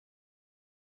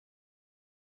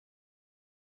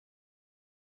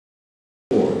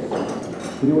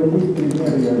Приводить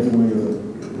примеры, я думаю,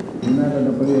 не надо,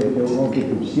 например, опыт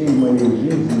всей моей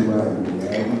жизни в армии.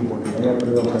 Я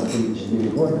провел там 34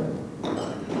 года.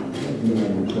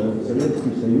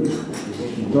 Советский Союз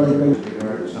только...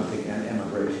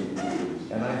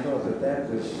 And I thought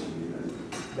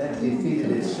that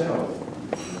defeated itself.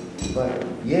 But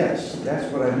yes,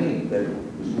 that's what I mean, that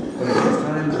when it was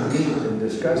time to meet and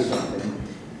discuss something,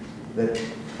 that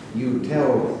you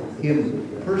tell him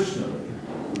personally,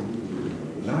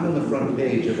 not on the front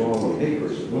page of all the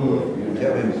papers, you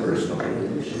tell him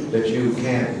personally that you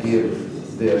can't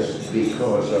give this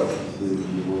because of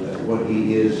what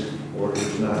he is or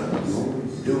is not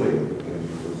doing.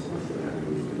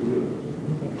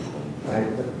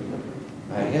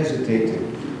 I hesitate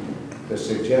to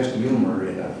suggest humor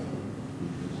in the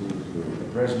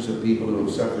presence of people who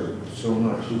have suffered so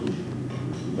much,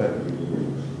 but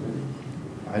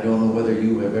I don't know whether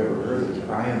you have ever heard it.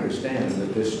 I understand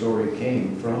that this story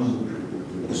came from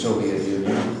the Soviet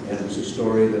Union, and it's a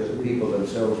story that the people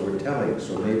themselves were telling,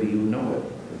 so maybe you know it.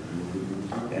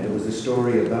 And it was the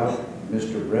story about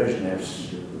Mr.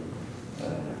 Brezhnev's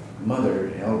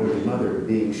mother, elderly mother,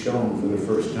 being shown for the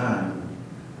first time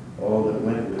all that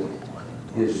went with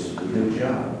his new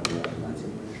job.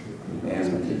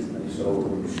 And so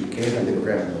she came to the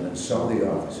Kremlin and saw the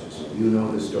offices. You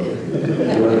know the story. You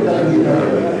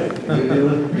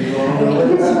all know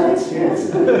it?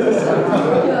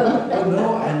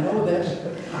 No, I know that.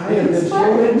 I have been so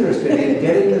interested in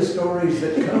getting the stories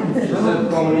that come from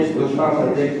communist.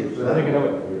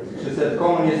 She said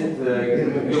communist.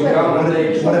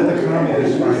 What if the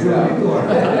communists find out?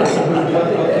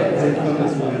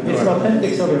 It's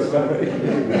authentic story.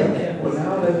 Well,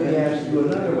 now let me ask you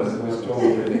another one that was told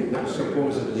to me that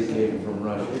supposedly came from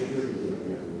Russia.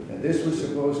 And this was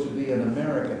supposed to be an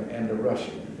American and a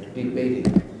Russian debating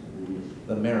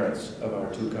the merits of our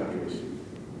two countries.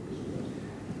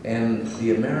 And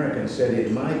the American said,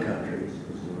 in my country,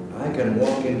 I can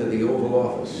walk into the Oval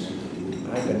Office,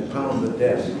 I can pound the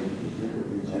desk,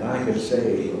 and I can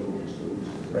say,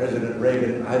 President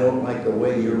Reagan, I don't like the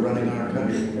way you're running our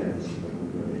country.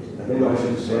 And the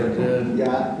Russian said,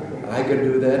 I can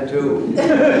do that too. You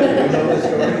know the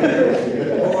story?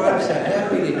 Oh, I'm so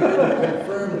happy to hear them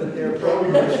confirm that they're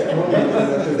pro-Russia.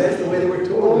 Because that's the way they were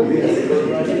told to be.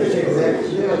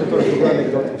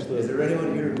 Is there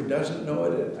anyone here who doesn't know it?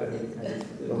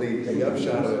 The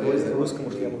upshot of it is that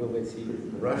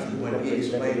Russian, when he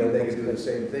explained that they could do the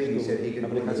same thing, he said he could go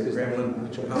to the Kremlin,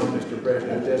 pound Mr.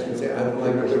 Brezhnev's desk and say, I don't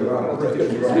like what Ronald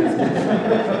Reagan's running.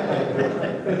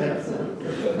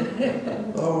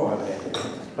 Oh,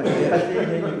 Последний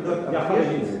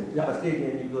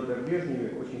анекдот о Брежневе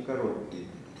очень короткий.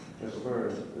 The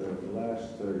last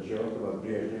joke about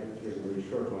Brezhnev is a very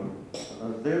short one.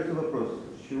 Задается вопрос,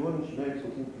 с чего начинается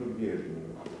ум про Брежнева?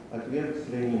 Ответ – с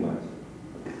реанимации.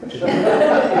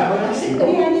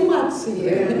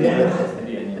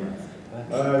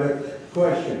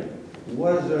 Question: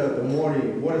 what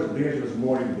does Brezhnev's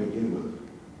morning begin with?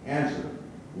 Answer: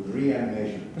 with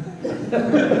reanimation.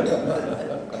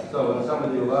 So when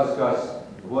somebody will ask us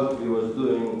what he was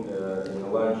doing in the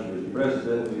lunch with the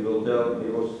president, we will tell he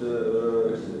was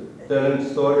telling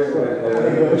story.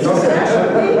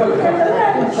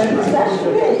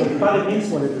 Father Vince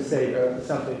wanted to say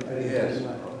something. Yes.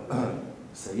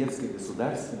 Советская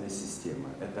государственная система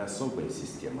 – это особая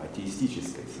система,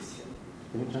 атеистическая система.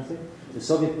 Can you translate? The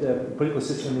Soviet political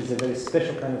system is a very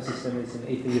special kind of system. It's an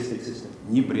atheistic system.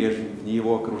 Ни Брежнев, ни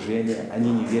его окружение,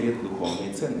 они не верят в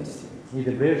духовные ценности.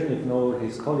 Neither Brezhnev nor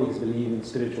his colleagues believe in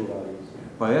spiritual values.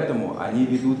 Поэтому они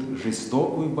ведут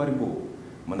жестокую борьбу,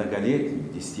 многолетнюю,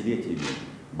 десятилетиями,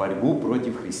 борьбу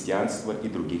против христианства и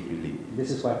других религий. This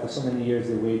is why for so many years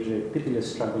they wage a pitiless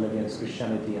struggle against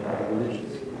Christianity and other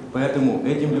religions. Поэтому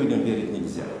этим людям верить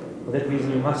нельзя. For that reason,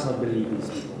 you must not believe these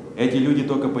people. Эти люди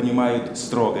только понимают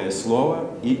строгое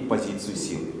слово и позицию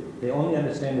силы. They only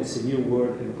understand the severe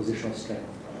word and the position of strength.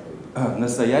 В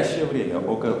настоящее время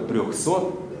около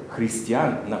 300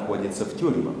 христиан находятся в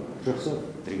тюрьмах.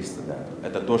 300, да.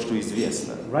 Это то, что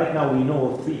известно. Right now we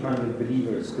know of 300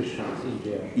 believers, Christians in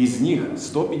jail. Из них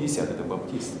 150 это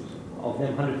баптисты. Of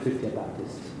them, 150 are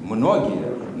Baptists. Многие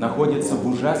находятся в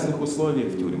ужасных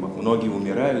условиях в тюрьмах. Многие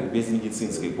умирают без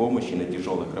медицинской помощи на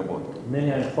тяжелых работах.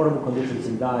 Many are in horrible conditions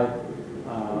and die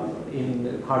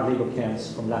in hard labor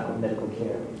camps from lack of medical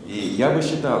care. И я бы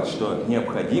считал, что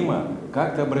необходимо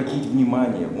как-то обратить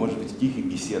внимание, может быть, в тихих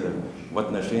беседах, в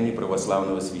отношении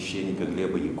православного священника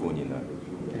Глеба Якунина.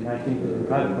 And I think that in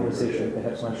private conversation,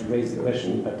 perhaps one should raise the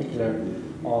question in particular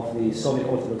of the Soviet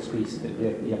Orthodox priest,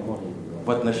 Diakoni. В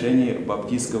отношении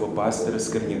баптистского пастора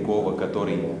Скорнякова,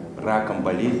 который раком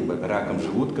болеет, раком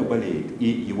желудка болеет, и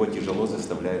его тяжело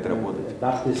заставляет работать.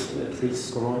 Baptist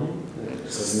priest Skoronin,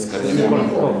 suffering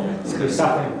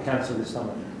cancer of the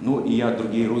stomach. Ну и я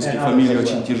другие русские фамилии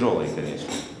очень тяжелые, конечно.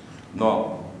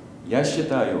 Но я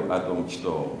считаю о том,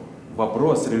 что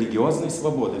вопрос религиозной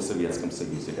свободы в Советском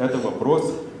Союзе – это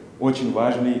вопрос очень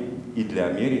важный и для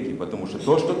Америки, потому что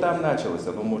то, что там началось,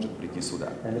 оно может прийти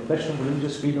сюда. And the question of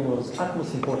religious freedom was of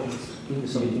utmost importance in the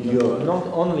Soviet Union. Not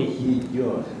only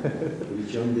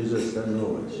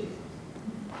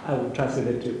I will translate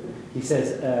it too. He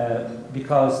says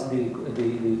because the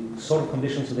sort of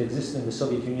conditions that exist in the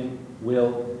Soviet Union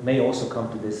may also come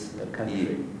to this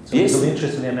country. So it's of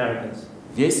interest to the Americans.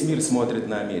 Весь мир смотрит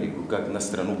на Америку как на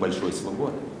страну большой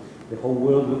свободы. The whole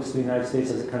world looks to the United States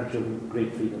as a country of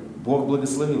great freedom. Бог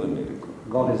благословил Америку.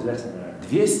 God has blessed America.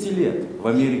 200 лет в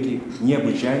Америке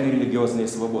необычайная религиозная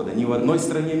свобода. Ни в одной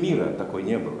стране мира такой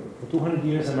не было. For 200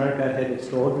 years, America had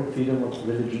extraordinary freedom of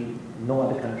religion. No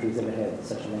other countries ever had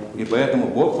such a language. И поэтому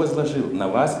Бог возложил на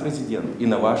вас, президент, и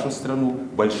на вашу страну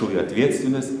большую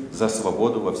ответственность за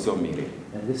свободу во всем мире.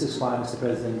 And this is why, Mr.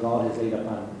 President, God has laid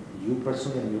upon you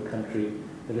personally and your country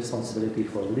the responsibility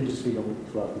for religious freedom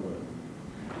throughout the world.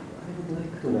 I would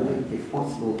like to make, if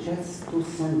possible, just 2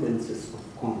 sentences of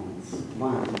comments.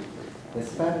 One, as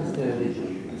far as the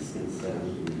religion is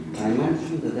concerned, I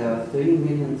mentioned that there are 3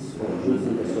 million Jews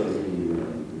in the Soviet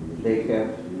Union. They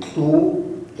have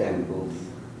 2 temples.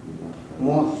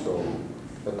 More so,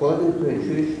 according to a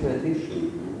Jewish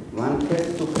tradition, one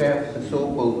has to have a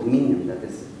so-called minyan, that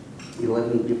is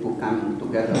 11 people coming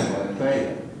together for a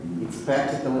prayer. It's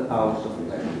practically out of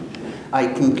plan.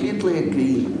 I completely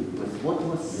agree with what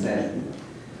was said,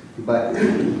 but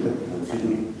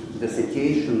the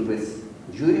situation with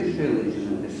Jewish religion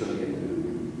in the Soviet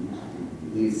Union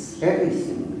is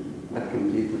everything but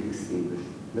completely extinguished.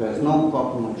 There is no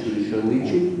problem of Jewish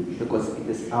religion because it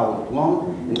is outlawed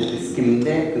and it is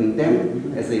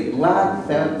condemned as a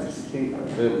bloodthirsty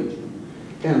religion.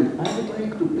 And I would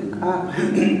like to pick up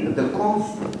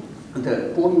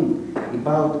the point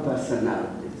about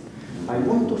personalities. I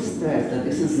want to stress that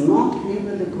this is not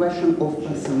really the question of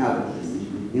personalities.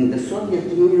 In the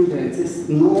Soviet Union, there exists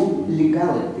no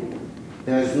legality.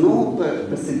 There is no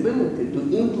possibility to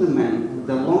implement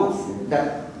the laws that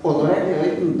are already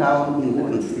written down in the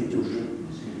Constitution.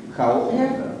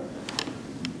 However,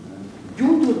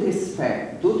 due to this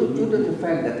fact, due to the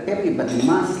fact that everybody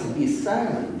must be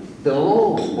silent, the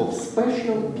role of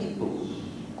special people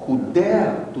who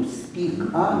dare to speak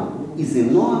up is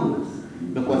enormous,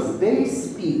 because they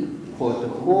speak for the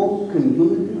whole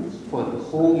community, for the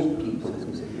whole people.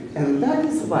 And that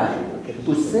is why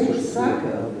to save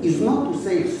soccer is not to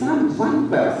save one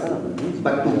person,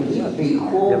 but to give a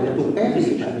hope to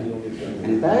everybody.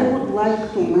 And I would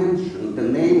like to mention the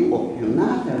name of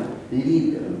another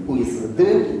leader who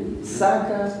did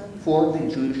soccer for the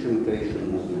Jewish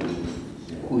immigration movement,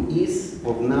 who is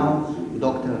of now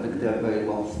Dr. Viktor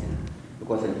Brailovsky.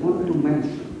 Because I want to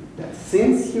mention that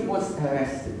since he was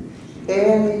arrested,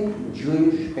 any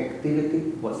Jewish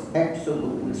activity was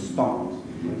absolutely stopped.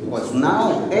 Because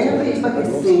now everybody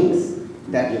thinks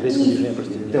that if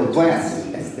the West,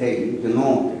 as they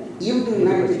denote, if the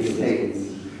United States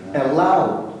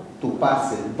allowed to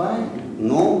pass it by,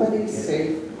 nobody is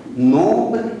safe,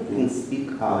 nobody can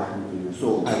speak out.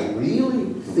 So I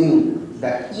really think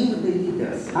that if the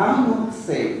leaders are not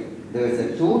safe, there is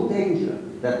a true danger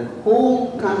that the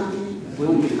whole country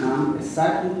will become a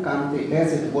second country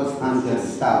as it was under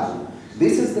Stalin.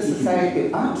 This is the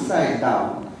society upside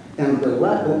down, and the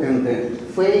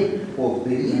fate of the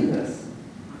leaders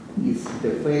is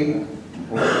the fate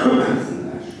of the nation.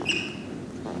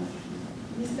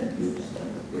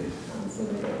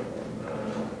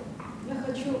 Я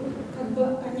хочу как бы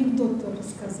анекдот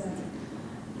рассказать.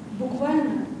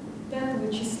 Буквально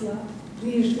 5 числа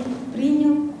Reagan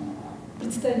принял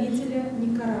представителя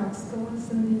никарагуанского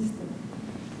сандинистов.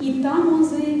 И там он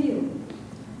заявил,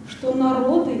 что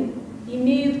народы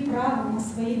имеют право на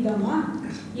свои дома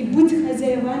и быть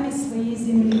хозяевами своей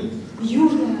земли в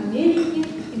Южной Америке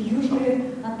и в Южной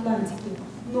Атлантике.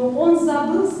 Но он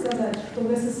забыл сказать, что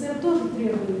в СССР тоже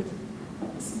требуют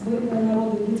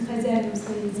народы быть хозяевами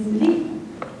своей земли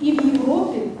и в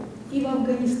Европе, и в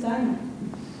Афганистане.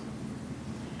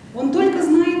 Он только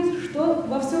знает, что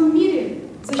во всем мире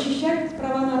защищать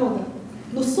права народа,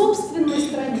 но в собственной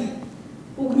стране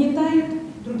угнетает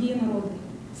другие народы.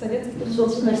 В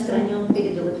собственной стране он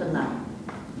передал это нам.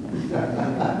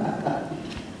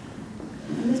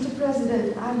 Mr.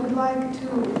 President, I would like to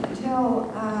tell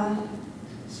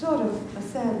sort of a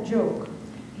sad joke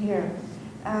here.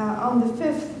 On the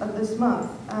 5th of this month,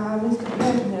 Mr.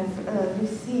 Brezhnev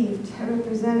received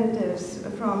representatives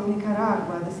from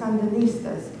Nicaragua, the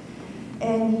Sandinistas,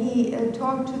 and he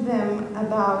talked to them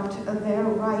about their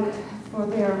right for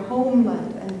their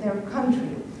homeland and their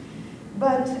country.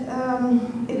 But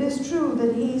it is true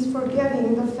that he's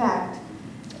forgetting the fact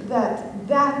that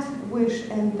that wish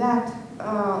and that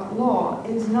law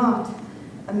is not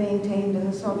maintained in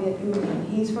the Soviet Union.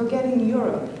 He's forgetting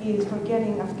Europe. He is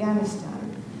forgetting Afghanistan.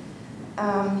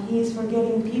 He is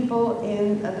forgetting people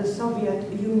in the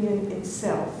Soviet Union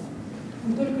itself.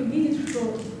 Он только видит, что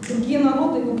другие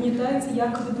народы угнетаются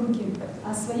якобы другим,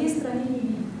 а своей стране не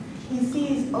видит. He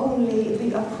sees only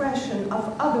the oppression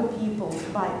of other people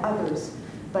by others,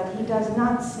 but he does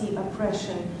not see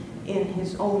oppression in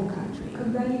his own country.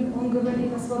 Когда он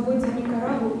говорит о свободе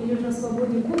Никарагуа или же о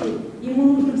свободе Кубы,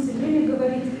 ему нужно все время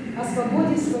говорить о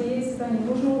свободе своей страны,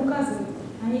 нужно указывать.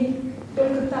 Они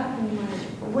только так понимают.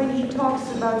 When he talks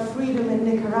about freedom in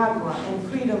Nicaragua and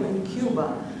freedom in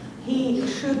Cuba, he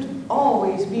should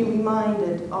always be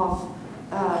reminded of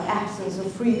absence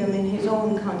of freedom in his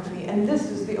own country, and this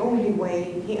is the only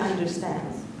way he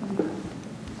understands.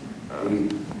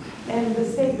 And the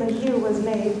statement here was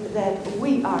made that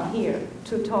we are here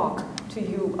to talk to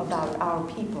you about our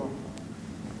people.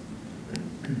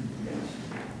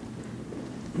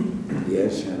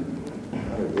 Yes, and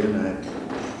again,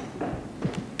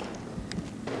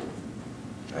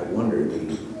 I wonder,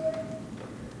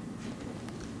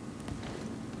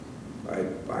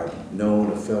 I've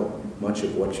known or felt much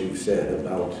of what you've said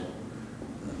about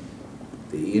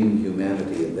the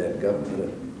inhumanity of that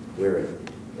government, where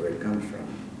it comes from.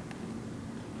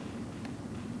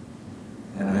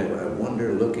 And I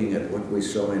wonder, looking at what we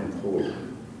saw in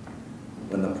Poland,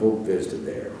 when the Pope visited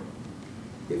there,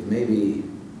 if maybe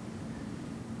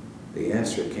the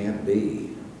answer can't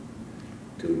be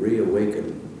to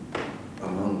reawaken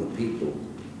among the people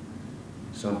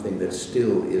something that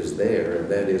still is there, and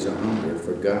that is a hunger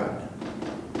for God.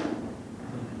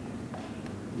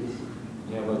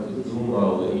 Я вот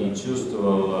думал и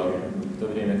чувствовал в то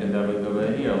время, когда вы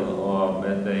говорили об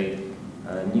этой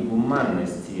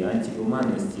негуманности,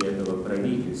 антигуманности этого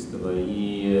правительства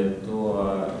и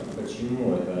то,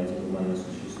 почему эта антигуманность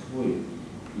существует.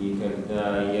 И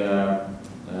когда я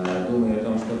думаю о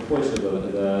том, что в Польше было,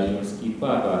 когда римский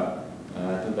папа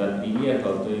туда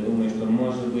приехал, то я думаю, что,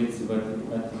 может быть,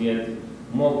 ответ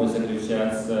мог бы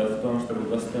заключаться в том, чтобы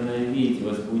восстановить,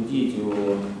 возбудить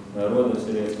у народа в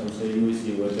Советском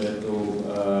Союзе вот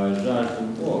эту жажду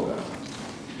Бога.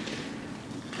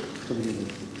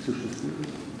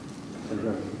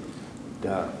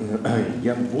 Да,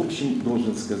 я в общем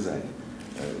должен сказать,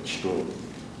 что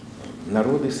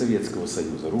народы Советского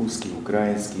Союза, русские,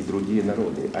 украинские и другие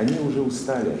народы, они уже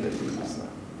устали от атеизма.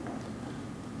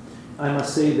 I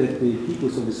must say that the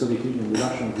peoples of the Soviet Union, the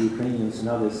Russians, the Ukrainians and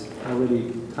others are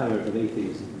already tired of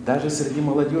atheism. Даже среди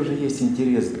молодежи есть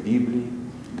интерес к Библии,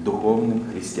 к духовным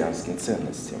христианским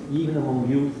ценностям. Even among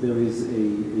youth there is a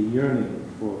yearning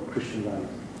for Christian values.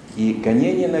 И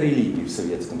гонение на религию в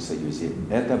Советском Союзе –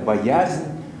 это боязнь,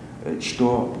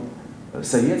 что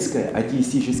советская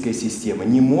атеистическая система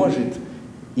не может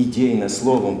идейно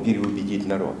словом переубедить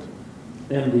народ.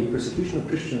 And the persecution of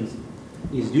Christians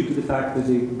is due to the fact that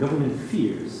the government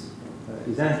fears,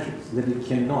 is anxious, that it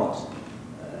cannot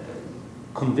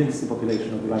convince the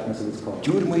population of the rightness of its cause.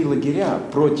 Тюрьмы и лагеря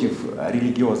против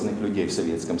религиозных людей в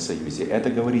Советском Союзе – это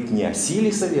говорит не о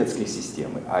силе советской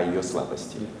системы, а о ее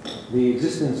слабости. The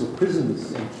existence of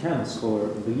prisons and camps for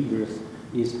believers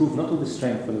is proof not of the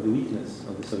strength but of the weakness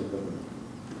of the Soviet government.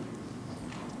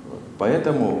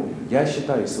 Поэтому я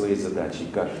считаю своей задачей,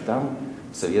 как там,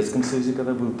 в Советском Союзе,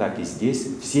 когда был, так и здесь,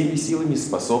 всеми силами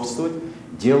способствовать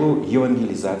делу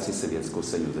евангелизации Советского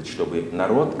Союза, чтобы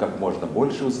народ как можно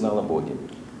больше узнал о Боге.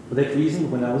 For that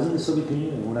reason, when I was in the Soviet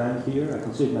Union and when I am here, I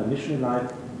consider my mission in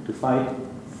life to fight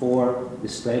for the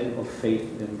spread of faith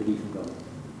and belief in God.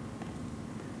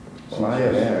 Well, I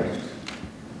have asked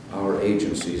our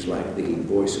agencies like the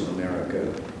Voice of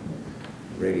America,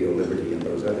 Radio Liberty, and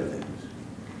those other things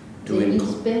to They need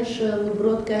special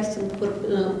broadcasting for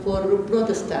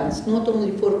Protestants, not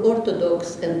only for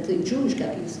Orthodox and Jewish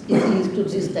Catholics to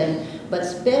this time, but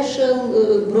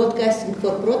special broadcasting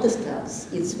for Protestants.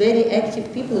 It's very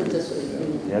active people in the Soviet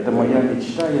Union. Это моя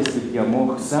мечта, если бы я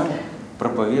мог сам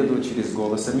проповедовать через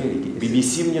 «Голос Америки».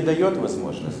 BBC мне дает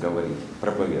возможность говорить,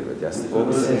 проповедовать.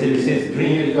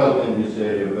 Really help in this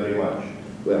area very much.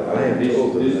 Well, I am this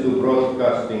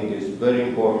broadcasting is very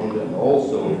important, and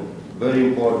also very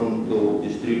important to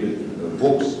distribute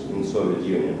books in in Soviet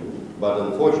Union. But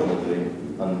unfortunately,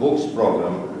 on books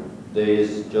program, there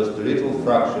is just a little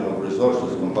fraction of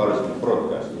resources compared to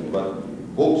broadcasting.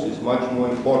 But books is much more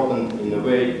important in a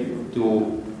way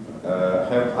to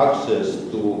have access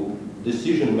to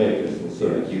decision makers in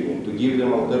Soviet Union, to give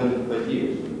them alternative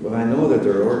ideas. Well, I know that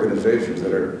there are organizations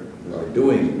that are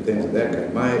doing things of that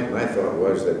kind. My thought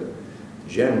was that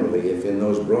generally, if in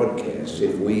those broadcasts,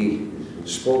 if we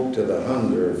spoke to the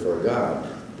hunger for God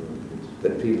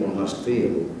that people must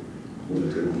feel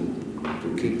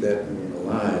to keep that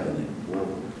alive.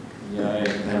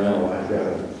 I know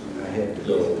I have to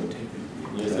go.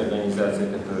 Есть организации,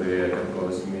 которые, как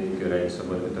голос Америки, ради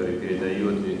свободы, которые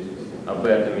передают, и об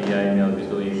этом я имел в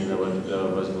виду именно вот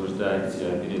возбуждать,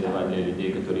 передавать для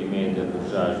людей, которые имеют эту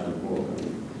жажду Бога.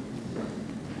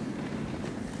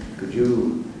 Could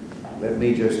you let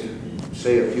me just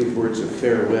say a few words of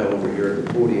farewell over here at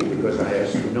the podium, because I have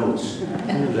some notes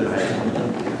that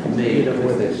I made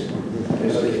for this.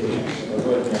 Позвольте мне,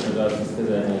 пожалуйста,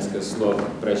 сказать несколько слов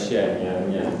прощания, у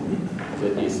меня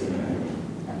записано.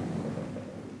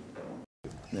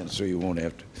 So you won't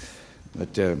have to.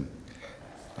 But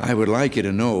I would like you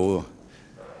to know,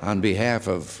 on behalf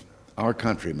of our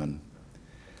countrymen,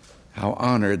 how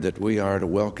honored that we are to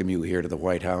welcome you here to the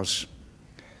White House.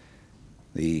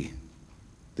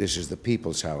 This is the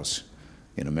People's House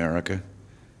in America,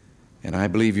 and I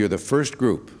believe you're the first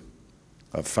group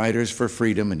of fighters for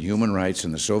freedom and human rights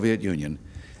in the Soviet Union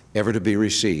ever to be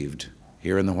received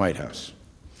here in the White House.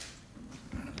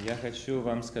 Я хочу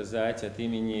вам сказать от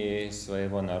имени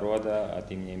своего народа,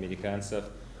 от имени американцев,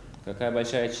 какая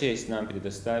большая честь нам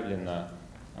предоставлена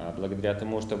благодаря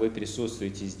тому, что вы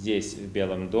присутствуете здесь, в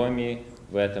Белом доме,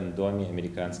 в этом доме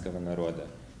американского народа.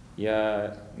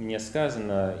 Мне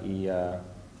сказано, и я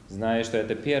знаю, что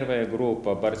это первая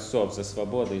группа борцов за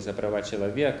свободу и за права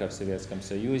человека в Советском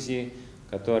Союзе,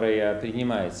 которая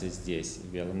принимается здесь,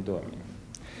 в Белом доме.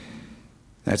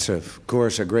 That's, of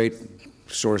course, a great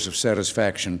source of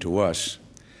satisfaction to us,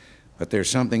 but there's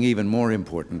something even more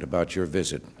important about your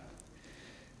visit.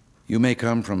 You may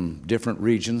come from different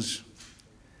regions,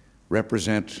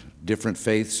 represent different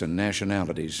faiths and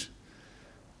nationalities,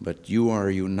 but you are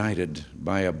united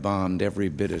by a bond every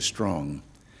bit as strong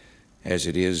as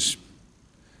it is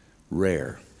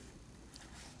rare.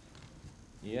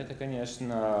 И это,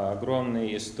 конечно,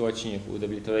 огромный источник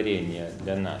удовлетворения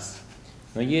для нас.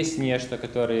 Но есть нечто,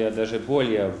 которое даже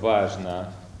более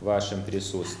важно в вашем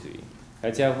присутствии.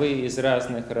 Хотя вы из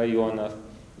разных районов,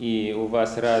 и у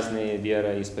вас разные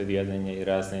вероисповедания и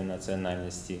разные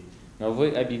национальности, но вы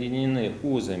объединены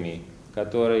узами,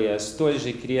 которые столь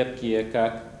же крепкие,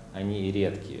 как они и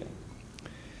редкие.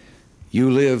 You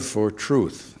live for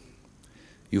truth.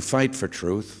 You fight for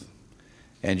truth,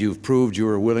 and you've proved you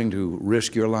are willing to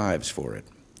risk your lives for it.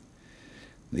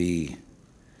 The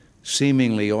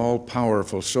seemingly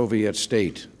all-powerful Soviet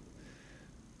state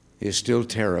is still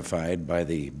terrified by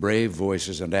the brave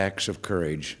voices and acts of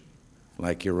courage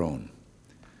like your own.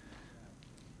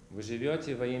 Вы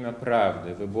живете во имя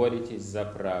правды, вы боретесь за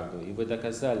правду, и вы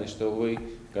доказали, что вы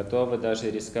готовы даже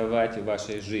рисковать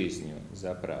вашей жизнью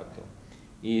за правду.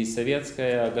 И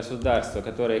советское государство,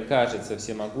 которое кажется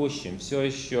всемогущим, все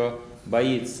еще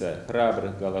боится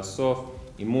храбрых голосов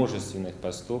и мужественных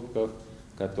поступков,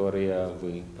 которые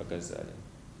вы показали.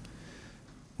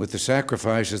 With the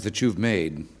sacrifices that you've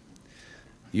made,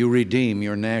 you redeem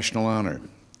your national honor.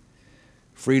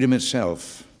 Freedom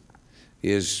itself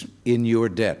is in your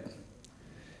debt.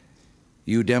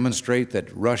 You demonstrate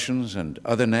that Russians and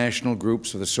other national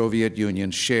groups of the Soviet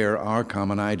Union share our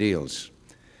common ideals,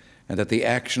 and that the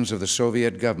actions of the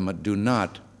Soviet government do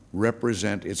not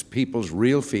represent its people's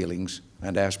real feelings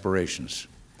and aspirations.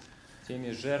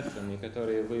 Теми жертвами,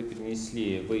 которые вы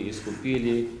принесли, вы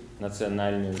искупили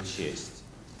национальную честь.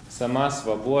 Сама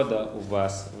свобода у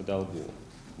вас в долгу.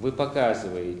 Вы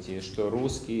показываете, что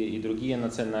русские и другие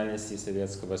национальности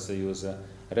Советского Союза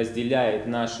разделяют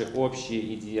наши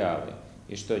общие идеалы,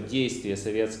 и что действия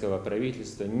советского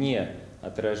правительства не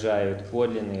отражают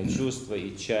подлинные чувства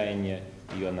и чаяния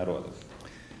ее народов.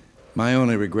 My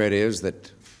only regret is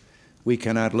that we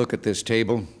cannot look at this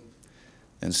table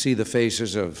and see the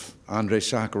faces of Andrei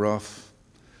Sakharov,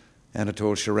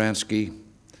 Anatol Sharansky,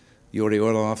 Yuri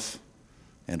Orlov,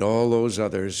 and all those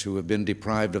others who have been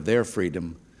deprived of their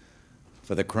freedom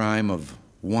for the crime of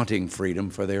wanting freedom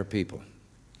for their people.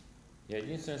 Я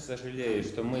единственное сожалею,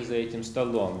 что мы за этим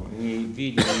столом не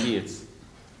видим лиц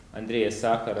Андрея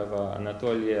Сахарова,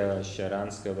 Анатолия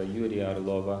Щаранского, Юрия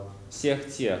Орлова, всех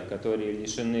тех, которые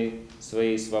лишены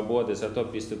своей свободы за то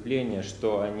преступление,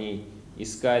 что они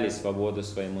искали свободу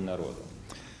своему народу.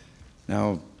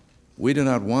 Now, We do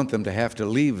not want them to have to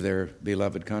leave their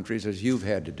beloved countries as you've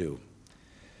had to do.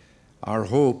 Our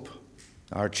hope,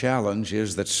 our challenge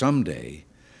is that someday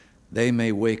they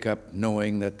may wake up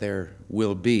knowing that there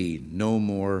will be no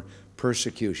more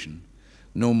persecution,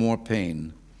 no more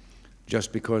pain,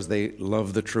 just because they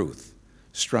love the truth,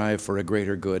 strive for a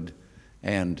greater good,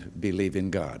 and believe in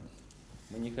God.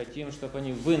 Мы не хотим, чтобы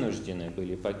они вынуждены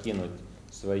были покинуть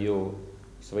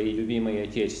свои любимые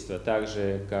отечества, так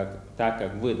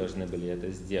как вы должны были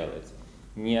это сделать.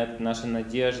 Нет, наша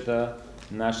надежда,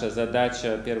 наша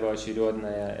задача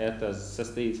первоочередная, это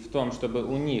состоит в том, чтобы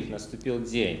у них наступил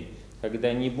день,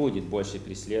 когда не будет больше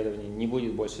преследований, не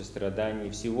будет больше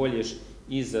страданий, всего лишь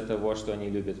из-за того, что они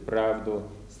любят правду,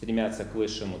 стремятся к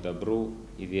высшему добру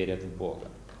и верят в Бога.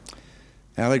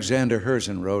 Alexander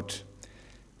Herzen wrote,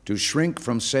 "To shrink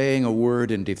from saying a word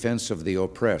in defense of the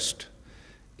oppressed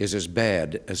is as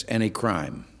bad as any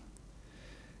crime.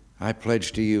 I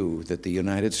pledge to you that the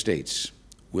United States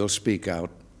will speak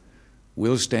out,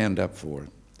 will stand up for,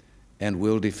 and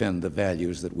will defend the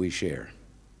values that we share."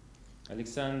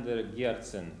 Александр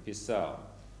Герцен писал: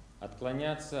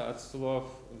 «Отклоняться от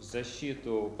слов в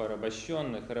защиту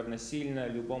порабощенных равносильно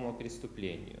любому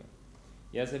преступлению.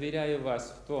 Я заверяю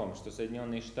вас в том, что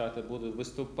Соединенные Штаты будут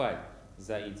выступать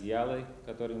за идеалы,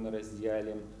 которые мы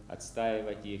разделяем,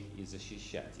 отстаивать их и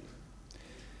защищать их».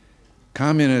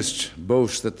 Communists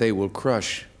boast that they will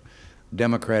crush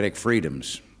democratic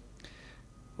freedoms.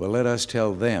 Well, let us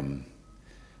tell them,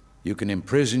 you can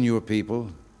imprison your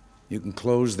people, you can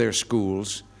close their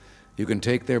schools, you can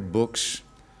take their books,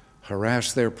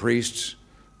 harass their priests,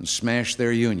 and smash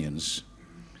their unions.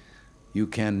 You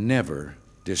can never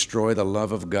destroy the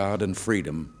love of God and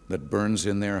freedom that burns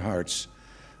in their hearts.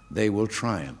 They will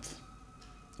triumph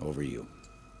over you.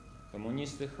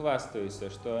 Коммунисты хвастаются,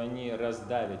 что они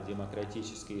раздавят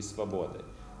демократические свободы.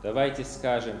 Давайте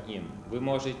скажем им: вы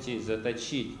можете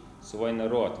заточить свой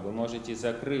народ, вы можете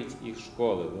закрыть их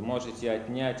школы, вы можете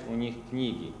отнять у них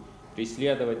книги,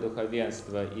 преследовать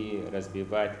духовенство и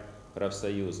разбивать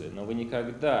профсоюзы, но вы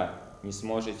никогда не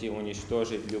сможете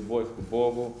уничтожить любовь к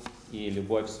Богу и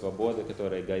любовь свободы,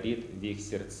 которая горит в их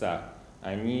сердцах.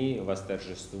 Они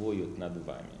восторжествуют над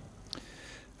вами.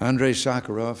 Andrei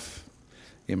Sakharov,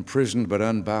 imprisoned but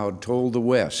unbowed, told the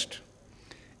West,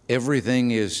 "Everything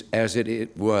is as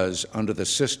it was under the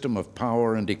system of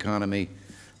power and economy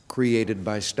created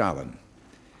by Stalin."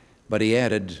 But he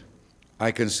added,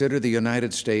 "I consider the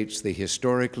United States the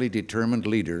historically determined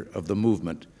leader of the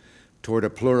movement toward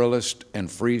a pluralist and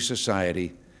free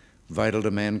society vital to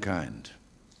mankind."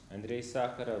 Андрей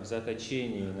Сахаров в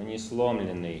заточении, но не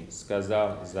сломленный,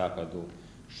 сказал Западу,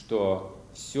 что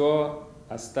все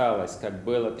осталось, как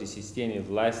было при системе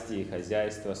власти и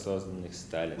хозяйства, созданных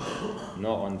Сталином.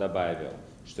 Но он добавил,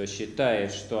 что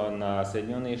считает, что на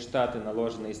Соединенные Штаты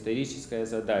наложена историческая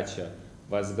задача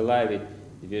возглавить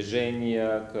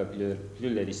движение к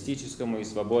плюралистическому и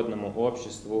свободному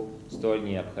обществу, столь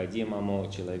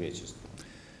необходимому человечеству.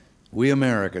 We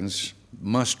Americans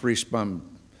must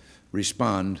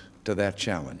respond to that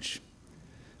challenge.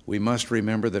 We must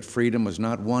remember that freedom was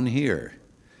not won here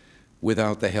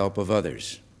without the help of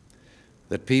others.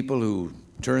 That people who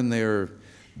turn their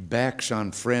backs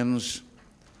on friends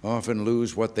often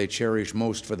lose what they cherish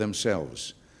most for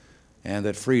themselves, and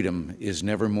that freedom is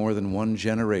never more than one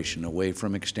generation away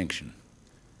from extinction.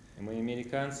 Мы,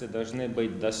 американцы, должны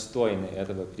быть достойны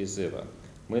этого призыва.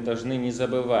 Мы должны не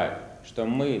забывать, что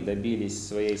мы добились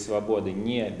своей свободы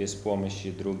не без помощи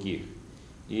других,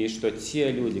 и что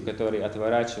те люди, которые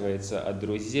отворачиваются от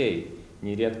друзей,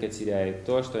 нередко теряют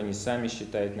то, что они сами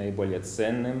считают наиболее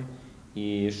ценным,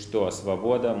 и что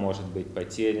свобода может быть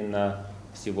потеряна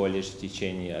всего лишь в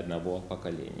течение одного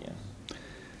поколения.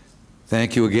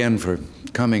 Thank you again for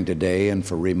coming today and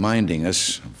for reminding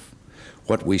us of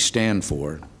what we stand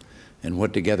for and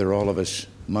what together all of us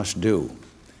must do.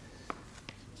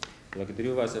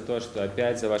 Благодарю вас за то, что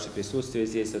опять за ваше присутствие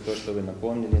здесь, за то, что вы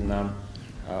напомнили нам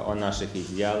о наших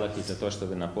идеалах и за то, что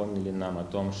вы напомнили нам о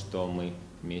том, что мы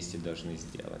вместе должны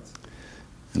сделать.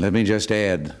 Let me just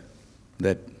add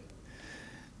that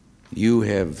you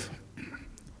have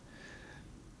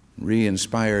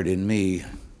re-inspired in me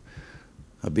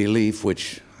a belief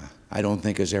which I don't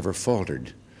think has ever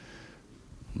faltered,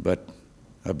 but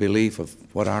a belief of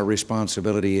what our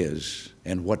responsibility is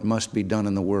and what must be done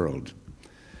in the world.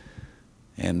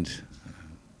 And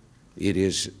it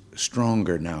is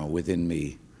stronger now within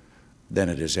me than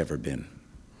it has ever been.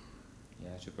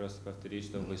 Я хочу просто повторить,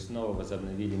 что вы снова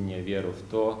возобновили мне веру в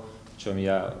то, в чем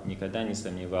я никогда не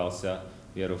сомневался,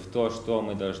 веру в то, что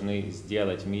мы должны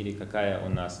сделать в мире, какая у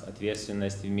нас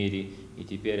ответственность в мире, и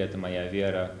теперь эта моя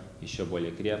вера еще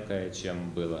более крепкое,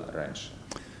 чем было раньше.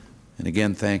 And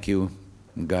again, thank you,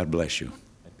 and God bless you.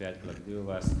 Опять благодарю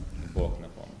вас, и Бог на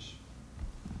помощь.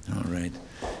 All right.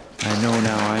 I know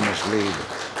now I must leave.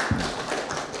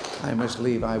 I must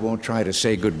leave. I won't try to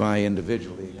say goodbye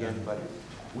individually again, but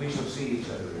we shall see each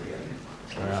other again.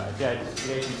 Опять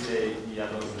встретимся, и я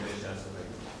должен прощаться.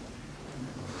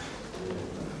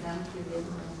 Thank you very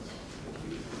much.